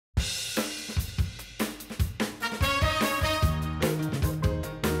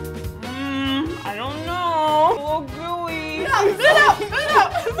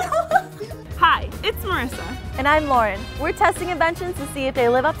Marissa. And I'm Lauren. We're testing inventions to see if they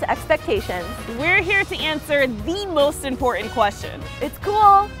live up to expectations. We're here to answer the most important question. It's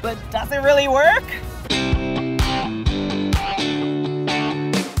cool, but does it really work?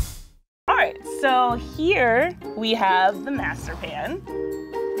 All right, so here we have the master pan.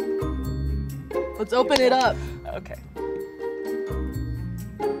 Let's open it up. Okay.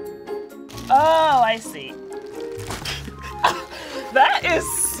 Oh, I see. That is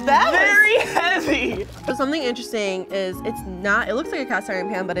very heavy. So something interesting is it looks like a cast iron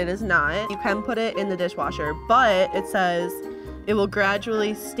pan, but it is not. You can put it in the dishwasher, but it says it will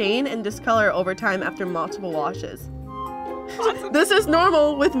gradually stain and discolor over time after multiple washes. This is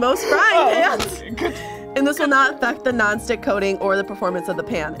normal with most frying pans. And this will not affect the non-stick coating or the performance of the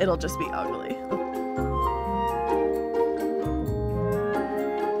pan. It'll just be ugly.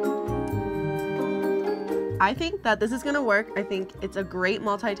 I think that this is gonna work. I think it's a great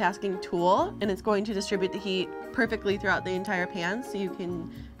multitasking tool, and it's going to distribute the heat perfectly throughout the entire pan so you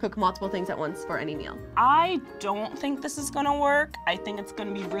can cook multiple things at once for any meal. I don't think this is gonna work. I think it's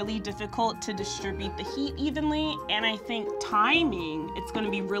gonna be really difficult to distribute the heat evenly, and I think timing, it's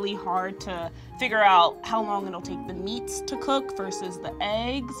gonna be really hard to figure out how long it'll take the meats to cook versus the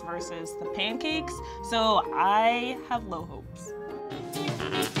eggs versus the pancakes. So I have low hopes.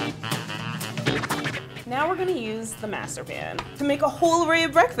 Now we're gonna use the master pan to make a whole array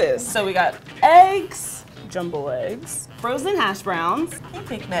of breakfast. So we got eggs, jumbo eggs, frozen hash browns,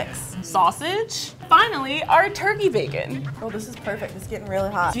 Pancake mix, sausage, finally our turkey bacon. Oh, this is perfect. It's getting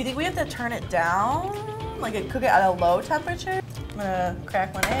really hot. Do you think we have to turn it down? Like cook it at a low temperature? I'm gonna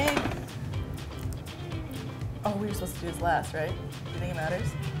crack one egg. Oh, we were supposed to do this last, right? Do you think it matters?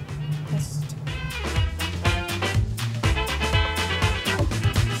 Yes.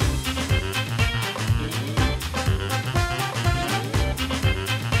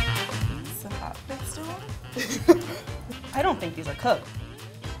 I don't think these are cooked.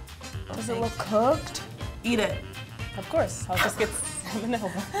 Does it look cooked? Eat it. Of course, I'll just get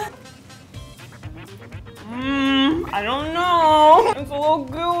salmonella. I don't know. It's a little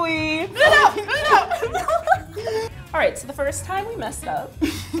gooey. All right, so the first time we messed up,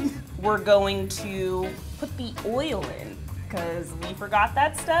 we're going to put the oil in because we forgot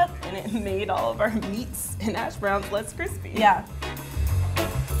that step and it made all of our meats and hash browns less crispy. Yeah.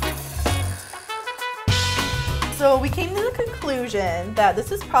 So we came to the conclusion that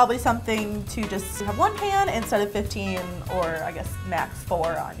this is probably something to just have one pan instead of 15 or I guess max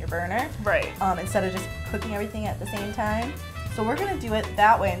 4 on your burner. Right. Instead of just cooking everything at the same time. So we're gonna do it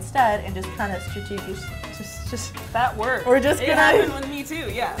that way instead and just kind of strategically, just that works. We're just gonna. It happened with me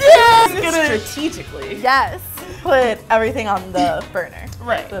too, yeah. Yes! Strategically. Yes. Put everything on the burner.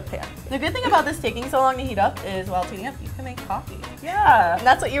 Right. The pan. The good thing about this taking so long to heat up is while it's heating up, you can make coffee. Yeah. And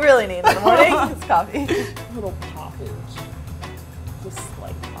that's what you really need in the morning, is coffee. A little poppage. Just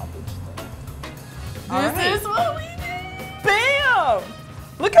like poppage thing. This is what we need. Bam!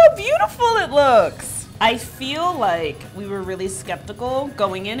 Look how beautiful it looks. I feel like we were really skeptical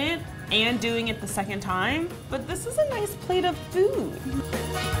going in it and doing it the second time, but this is a nice plate of food.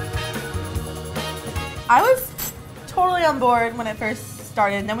 I was totally on board when it first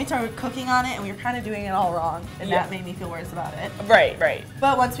started, and then we started cooking on it and we were kind of doing it all wrong, and that made me feel worse about it. Right, right.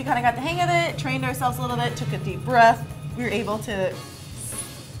 But once we kind of got the hang of it, trained ourselves a little bit, took a deep breath, we were able to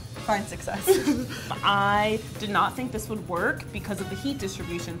find success. I did not think this would work because of the heat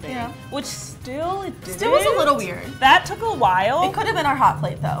distribution thing, which still it didn't. Still was a little weird. That took a while. It could have been our hot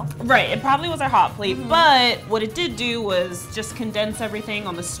plate though. Right, it probably was our hot plate, but what it did do was just condense everything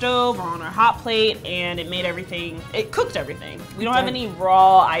on the stove or on our hot plate, and it made everything, it cooked everything. We don't have any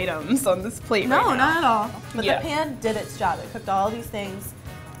raw items on this plate right now. No, not at all. But the pan did its job. It cooked all these things,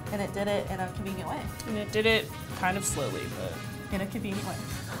 and it did it in a convenient way. And it did it kind of slowly, but in a convenient way.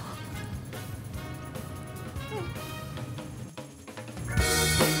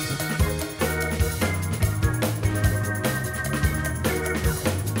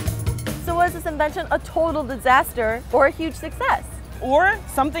 So was this invention a total disaster or a huge success? Or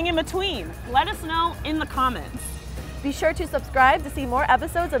something in between? Let us know in the comments. Be sure to subscribe to see more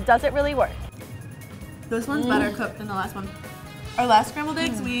episodes of Does It Really Work? This one's better cooked than the last one. Our last scrambled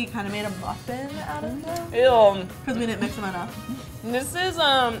eggs, we kind of made a muffin out of them. Ew. Because we didn't mix them enough. This is,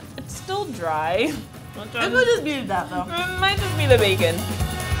 it's still dry. It could just be that though. It might just be the bacon.